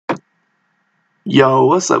Yo,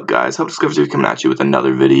 what's up guys? Hope Discovery coming at you with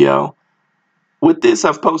another video. With this,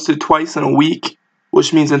 I've posted twice in a week,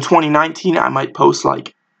 which means in 2019 I might post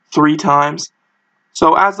like 3 times.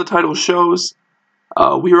 So as the title shows,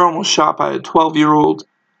 we were almost shot by a 12-year-old.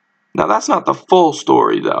 Now that's not the full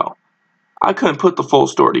story though. I couldn't put the full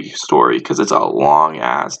story because it's a long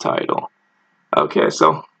ass title. Okay,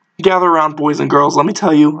 so gather around boys and girls, let me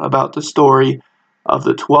tell you about the story of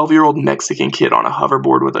the 12-year-old Mexican kid on a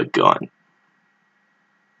hoverboard with a gun.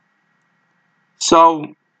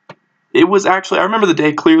 So, it was actually, I remember the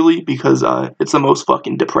day clearly because it's the most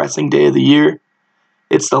fucking depressing day of the year.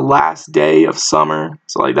 It's the last day of summer,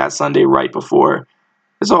 so like that Sunday right before.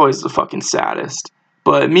 It's always the fucking saddest.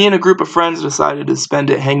 But me and a group of friends decided to spend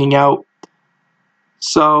it hanging out.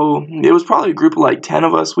 So, it was probably a group of like 10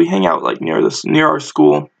 of us. We hang out like near our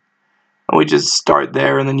school. And we just start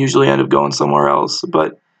there and then usually end up going somewhere else.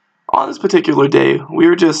 But on this particular day, we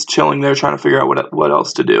were just chilling there trying to figure out what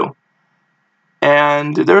else to do.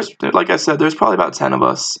 And like I said, there's probably about 10 of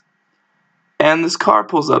us. And this car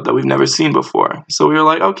pulls up that we've never seen before. So we were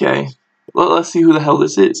like, okay, let's see who the hell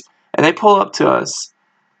this is. And they pull up to us,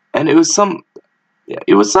 and it was some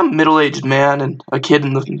middle-aged man and a kid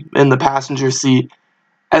in the passenger seat.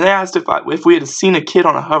 And they asked if we had seen a kid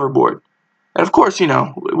on a hoverboard. And of course,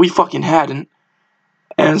 we fucking hadn't.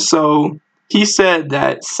 And so he said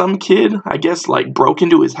that some kid, I guess, like broke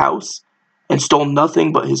into his house and stole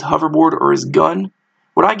nothing but his hoverboard or his gun.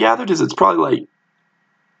 What I gathered is it's probably like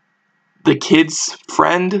the kid's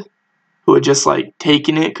friend who had just like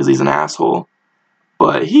taken it because he's an asshole.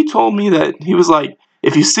 But he told me that he was like,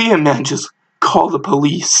 if you see him, man, just call the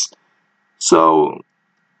police. So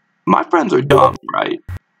my friends are dumb, right?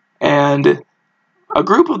 And a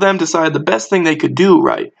group of them decided the best thing they could do,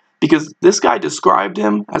 right? Because this guy described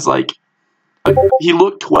him as like, he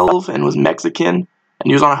looked 12 and was Mexican. And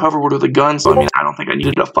he was on a hoverboard with a gun, so I mean, I don't think I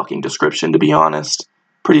needed a fucking description, to be honest.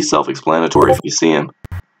 Pretty self-explanatory if you see him.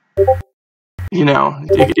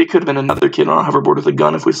 It could have been another kid on a hoverboard with a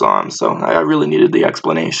gun if we saw him, so I really needed the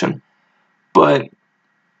explanation. But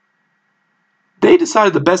they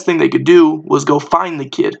decided the best thing they could do was go find the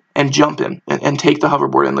kid and jump him and take the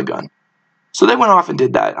hoverboard and the gun. So they went off and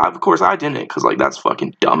did that. Of course, I didn't, because like that's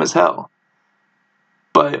fucking dumb as hell.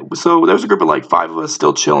 But so there was a group of like 5 of us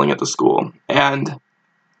still chilling at the school, and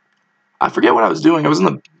I forget what I was doing. I was in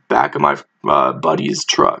the back of my buddy's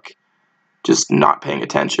truck, just not paying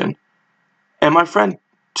attention. And my friend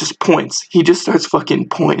just points. He just starts fucking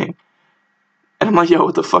pointing. And I'm like, yo,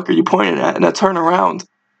 what the fuck are you pointing at? And I turn around.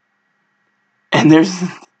 And there's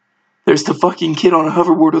the fucking kid on a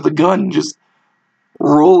hoverboard with a gun just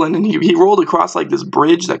rolling. And he rolled across like this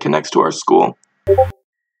bridge that connects to our school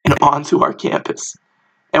and onto our campus.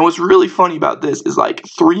 And what's really funny about this is like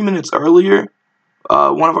 3 minutes earlier,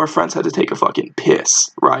 one of our friends had to take a fucking piss,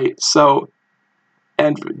 right? So,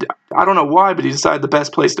 and I don't know why, but he decided the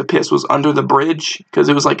best place to piss was under the bridge, because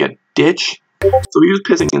it was like a ditch. So he was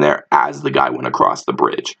pissing in there as the guy went across the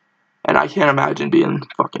bridge. And I can't imagine being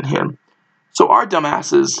fucking him. So our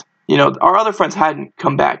dumbasses, our other friends hadn't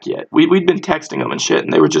come back yet. We'd been texting them and shit,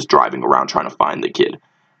 and they were just driving around trying to find the kid.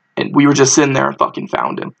 And we were just sitting there and fucking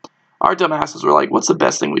found him. Our dumbasses were like, what's the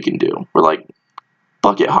best thing we can do? We're like,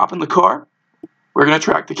 fuck it, hop in the car. We're going to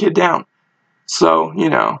track the kid down. So,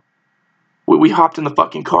 we hopped in the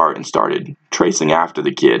fucking car and started tracing after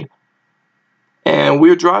the kid. And we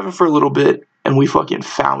were driving for a little bit, and we fucking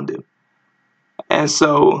found him. And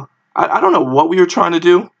so, I don't know what we were trying to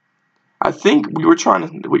do. I think we were trying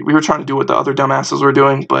to do what the other dumbasses were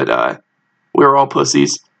doing, but we were all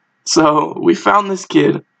pussies. So, we found this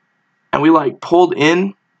kid, and we like pulled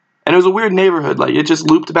in, and it was a weird neighborhood. Like, it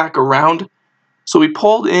just looped back around. So we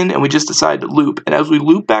pulled in and we just decided to loop. And as we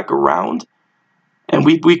loop back around, and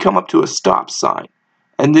we come up to a stop sign,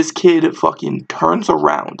 and this kid fucking turns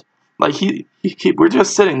around. Like we're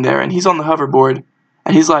just sitting there, and he's on the hoverboard,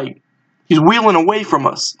 and he's wheeling away from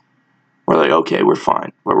us. We're like, okay, we're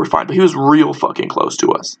fine. We're fine. But he was real fucking close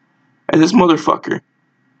to us. And this motherfucker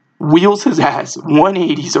wheels his ass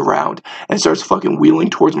 180s around and starts fucking wheeling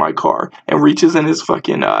towards my car and reaches in his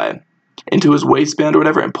fucking into his waistband or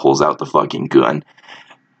whatever and pulls out the fucking gun.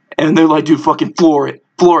 And they're like, dude, fucking floor it.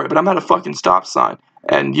 But I'm at a fucking stop sign.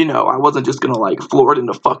 And, I wasn't just gonna, like, floor it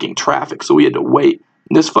into fucking traffic, so we had to wait.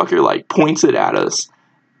 And this fucker, like, points it at us.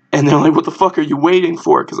 And they're like, what the fuck are you waiting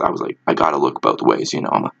for? Because I was like, I gotta look both ways,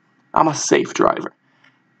 I'm a safe driver.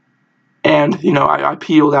 And, I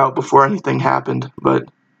peeled out before anything happened, but...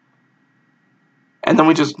 And then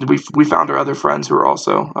we found our other friends who were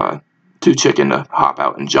also too chicken to hop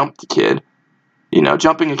out and jump the kid. You know,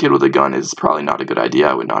 jumping a kid with a gun is probably not a good idea.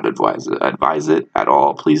 I would not advise it at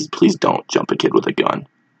all. Please don't jump a kid with a gun.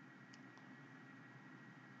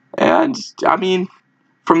 And, I mean,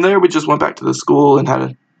 from there we just went back to the school and had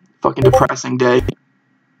a fucking depressing day.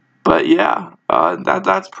 But yeah,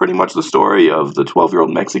 that's pretty much the story of the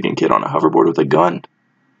 12-year-old Mexican kid on a hoverboard with a gun.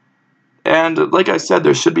 And like I said,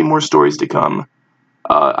 there should be more stories to come.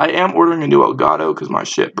 I am ordering a new Elgato because my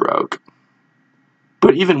shit broke.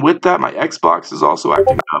 But even with that, my Xbox is also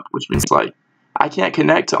acting up, which means, like, I can't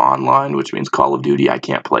connect to online, which means Call of Duty, I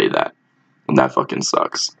can't play that. And that fucking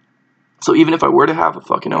sucks. So even if I were to have a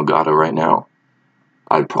fucking Elgato right now,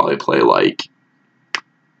 I'd probably play, like,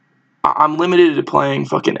 I'm limited to playing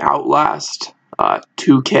fucking Outlast,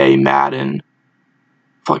 2K, Madden,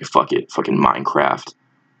 fucking Minecraft.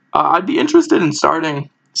 I'd be interested in starting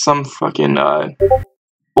some fucking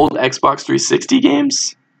old Xbox 360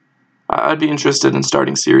 games. I'd be interested in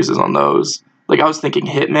starting series on those. Like, I was thinking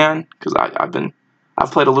Hitman, because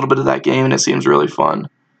I've played a little bit of that game and it seems really fun.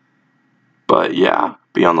 But yeah,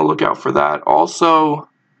 be on the lookout for that. Also,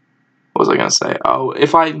 what was I gonna say? Oh,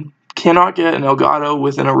 if I cannot get an Elgato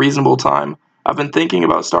within a reasonable time, I've been thinking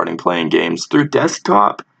about starting playing games through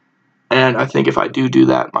desktop. And I think if I do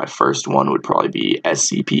that, my first one would probably be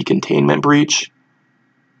SCP Containment Breach.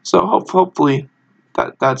 So hopefully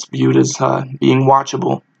that's viewed as being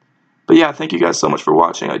watchable. But yeah, thank you guys so much for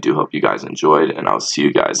watching. I do hope you guys enjoyed, and I'll see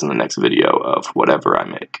you guys in the next video of whatever I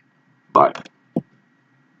make. Bye.